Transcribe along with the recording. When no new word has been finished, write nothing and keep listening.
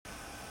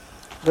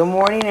Good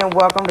morning and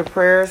welcome to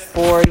Prayers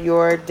for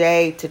Your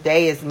Day.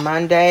 Today is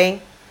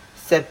Monday,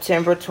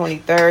 September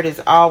 23rd.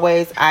 As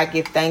always, I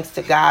give thanks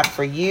to God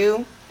for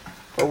you,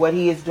 for what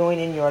He is doing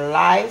in your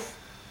life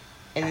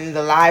and in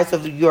the lives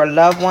of your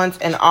loved ones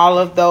and all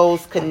of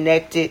those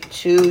connected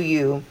to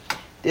you.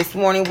 This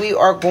morning we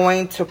are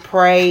going to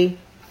pray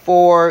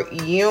for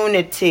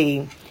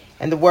unity.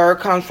 And the word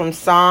comes from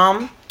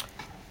Psalm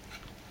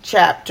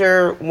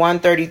chapter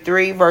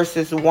 133,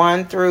 verses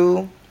 1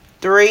 through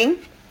 3.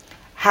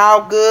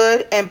 How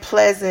good and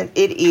pleasant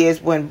it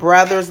is when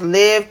brothers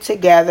live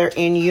together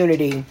in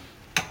unity.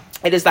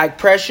 It is like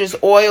precious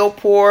oil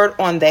poured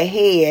on the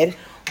head,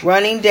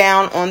 running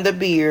down on the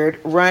beard,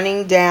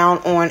 running down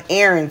on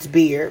Aaron's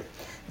beard,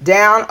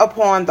 down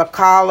upon the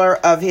collar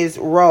of his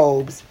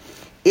robes.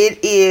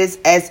 It is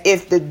as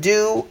if the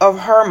dew of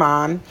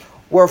Hermon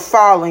were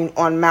falling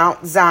on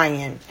Mount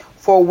Zion.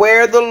 For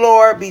where the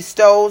Lord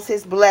bestows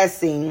his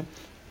blessing,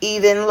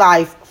 even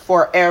life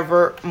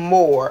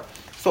forevermore.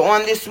 So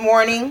on this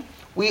morning,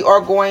 we are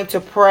going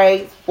to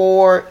pray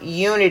for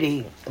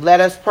unity.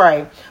 Let us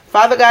pray.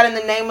 Father God, in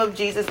the name of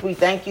Jesus, we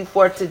thank you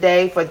for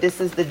today, for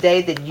this is the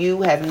day that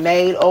you have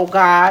made, oh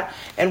God.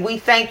 And we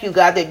thank you,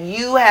 God, that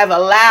you have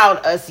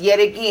allowed us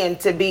yet again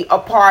to be a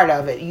part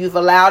of it. You've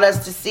allowed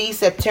us to see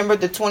September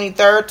the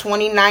 23rd,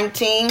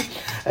 2019,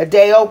 a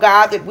day, oh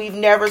God, that we've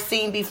never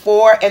seen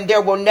before, and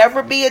there will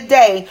never be a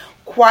day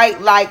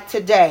quite like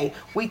today.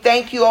 We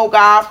thank you, oh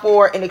God,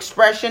 for an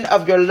expression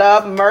of your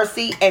love,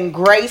 mercy, and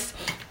grace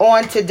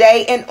on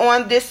today and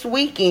on this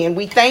weekend.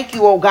 We thank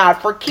you, oh God,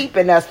 for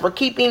keeping us, for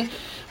keeping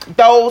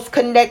those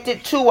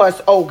connected to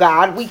us, oh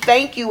God. We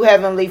thank you,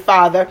 Heavenly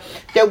Father,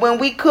 that when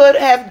we could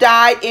have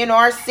died in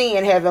our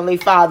sin, Heavenly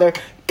Father,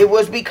 it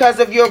was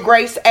because of your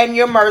grace and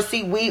your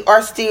mercy we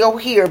are still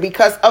here,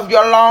 because of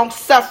your long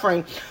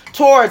suffering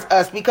towards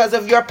us, because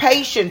of your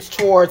patience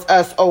towards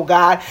us, oh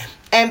God.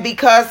 And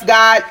because,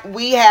 God,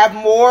 we have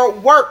more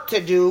work to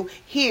do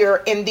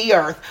here in the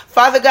earth.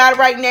 Father God,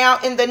 right now,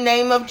 in the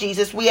name of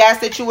Jesus, we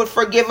ask that you would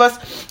forgive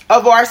us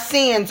of our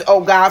sins,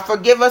 oh God.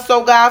 Forgive us,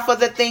 oh God, for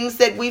the things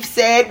that we've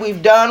said,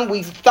 we've done,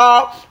 we've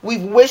thought,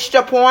 we've wished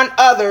upon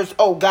others,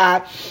 oh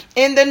God.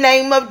 In the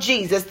name of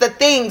Jesus, the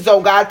things,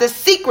 oh God, the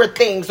secret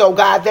things, oh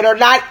God, that are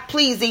not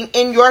pleasing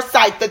in your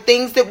sight, the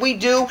things that we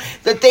do,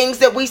 the things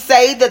that we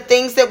say, the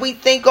things that we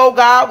think, oh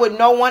God, when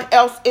no one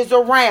else is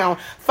around.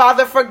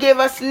 Father, forgive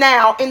us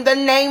now in the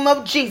name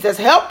of Jesus.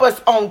 Help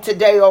us on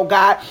today, oh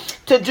God,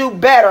 to do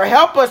better.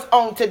 Help us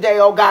on today,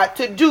 oh God,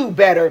 to do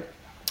better,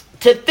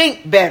 to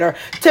think better,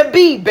 to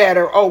be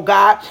better, oh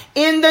God.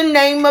 In the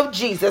name of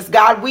Jesus,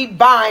 God, we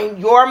bind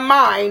your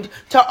mind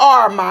to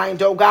our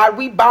mind, oh God.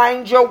 We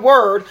bind your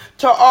word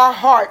to our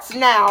hearts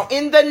now,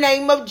 in the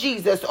name of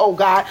Jesus, oh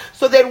God,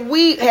 so that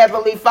we,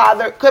 Heavenly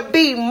Father, could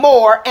be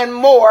more and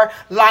more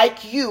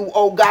like you,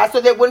 oh God,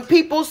 so that when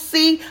people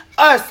see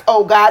us,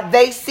 oh God,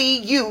 they see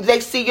you. They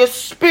see your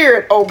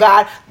spirit, oh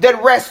God,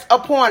 that rests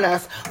upon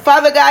us.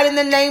 Father God, in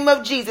the name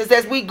of Jesus,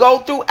 as we go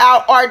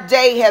throughout our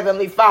day,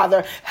 Heavenly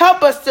Father,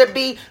 help us to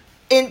be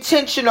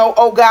intentional,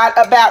 oh God,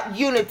 about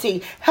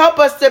unity. Help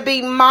us to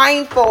be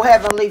mindful,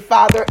 Heavenly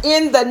Father,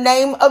 in the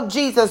name of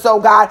Jesus, oh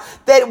God,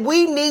 that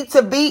we need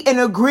to be in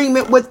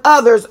agreement with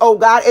others, oh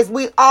God, as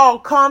we all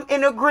come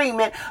in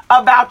agreement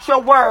about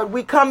your word.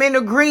 We come in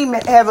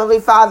agreement, Heavenly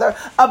Father,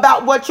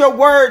 about what your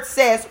word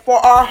says for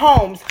our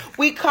homes.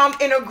 We come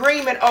in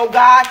agreement, oh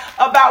God,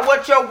 about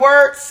what your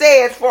word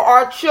says for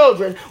our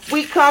children.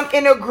 We come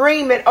in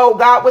agreement, oh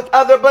God, with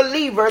other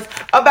believers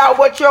about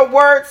what your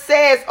word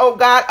says, oh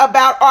God,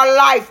 about our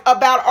life,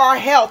 about our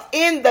health,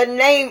 in the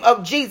name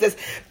of Jesus,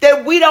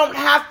 that we don't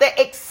have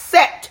to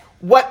accept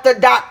what the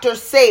doctor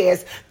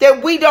says,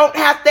 that we don't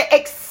have to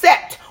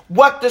accept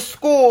what the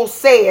school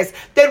says,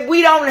 that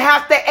we don't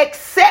have to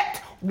accept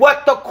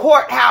what the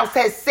courthouse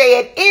has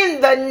said,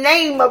 in the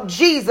name of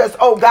Jesus,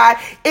 oh God,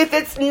 if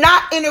it's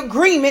not in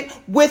agreement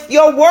with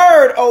your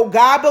word, oh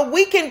God, but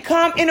we can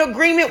come in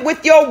agreement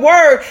with your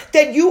word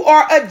that you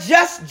are a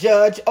just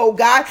judge, oh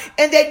God,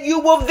 and that you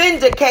will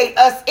vindicate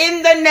us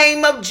in the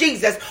name of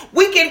Jesus.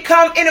 We can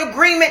come in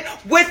agreement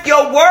with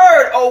your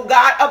word, oh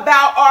God,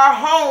 about our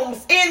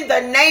homes in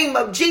the name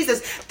of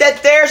Jesus,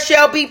 that there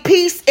shall be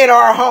peace in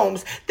our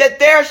homes, that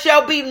there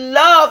shall be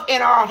love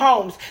in our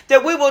homes,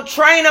 that we will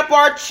train up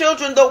our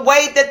children the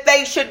way that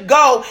they should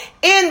go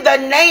in the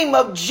name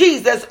of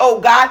Jesus,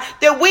 oh God,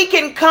 that we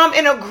can come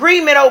in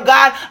agreement, oh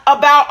God,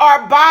 about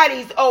our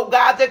bodies, oh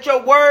God, that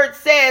your word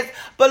says,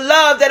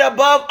 beloved, that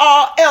above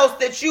all else,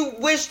 that you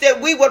wish that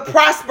we would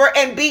prosper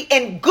and be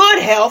in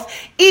good health,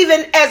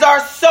 even as our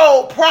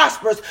soul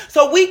prospers.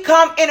 So we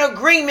come in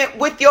agreement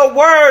with your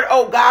word,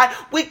 oh God.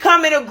 We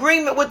come in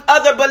agreement with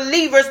other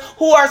believers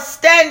who are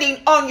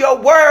standing on your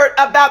word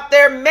about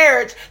their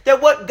marriage,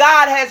 that what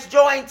God has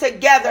joined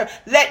together,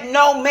 let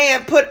no man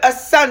and put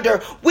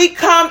asunder. We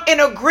come in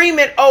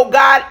agreement, oh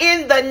God,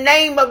 in the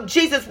name of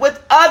Jesus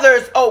with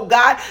others, oh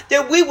God,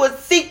 that we would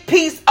seek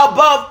peace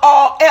above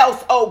all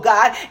else, oh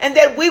God, and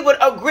that we would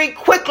agree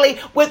quickly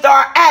with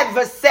our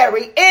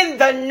adversary in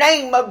the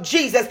name of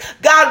Jesus.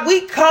 God,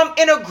 we come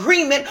in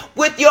agreement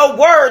with your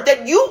word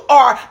that you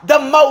are the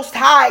most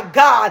high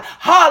God.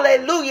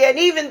 Hallelujah. And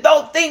even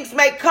though things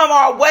may come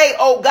our way,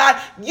 oh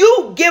God,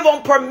 you give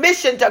them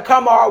permission to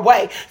come our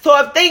way. So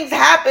if things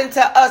happen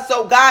to us,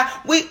 oh God,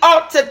 we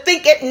ought to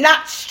think it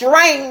not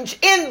strange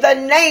in the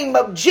name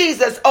of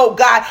Jesus, oh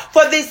God,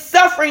 for the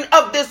suffering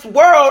of this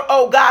world,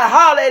 oh God,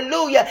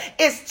 hallelujah,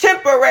 is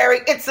temporary.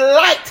 It's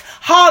light.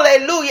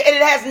 Hallelujah. And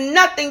it has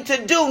nothing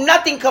to do,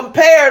 nothing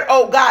compared,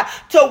 oh God,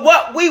 to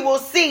what we will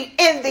see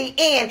in the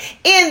end,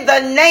 in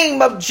the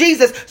name of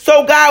Jesus.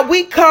 So God,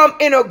 we come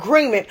in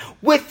agreement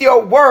with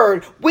your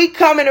word. We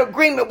come in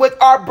agreement with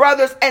our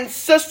brothers and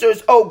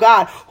sisters, oh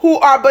God, who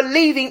are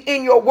believing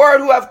in your word,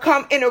 who have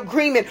come in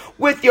agreement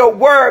with your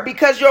word,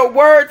 because your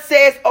word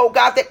says, oh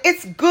God, that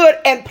it's good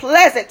and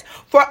pleasant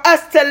for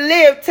us to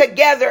live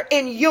together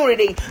in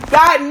unity.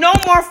 God, no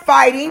more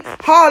fighting,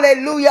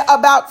 hallelujah,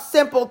 about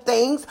simple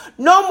things.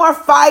 No more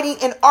fighting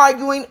and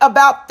arguing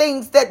about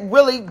things that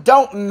really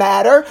don't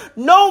matter.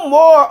 No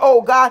more,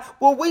 oh God,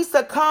 will we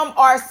succumb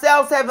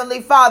ourselves,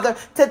 Heavenly Father,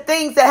 to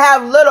things that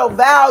have little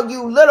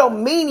value, little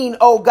meaning,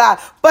 oh God.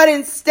 But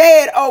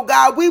instead, oh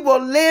God, we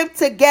will live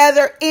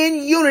together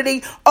in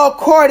unity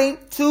according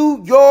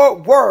to your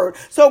word.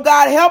 So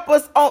God, help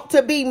us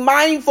to be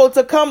mindful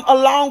to come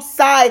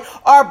alongside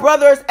our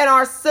brothers and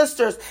our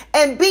sisters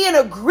and be in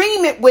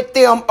agreement with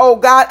them, oh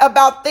God,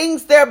 about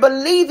things they're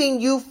believing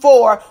you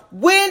for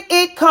when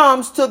it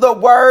comes to the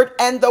word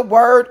and the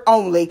word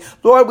only.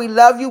 Lord, we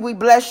love you, we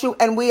bless you,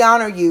 and we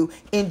honor you.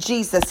 In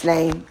Jesus'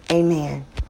 name, amen.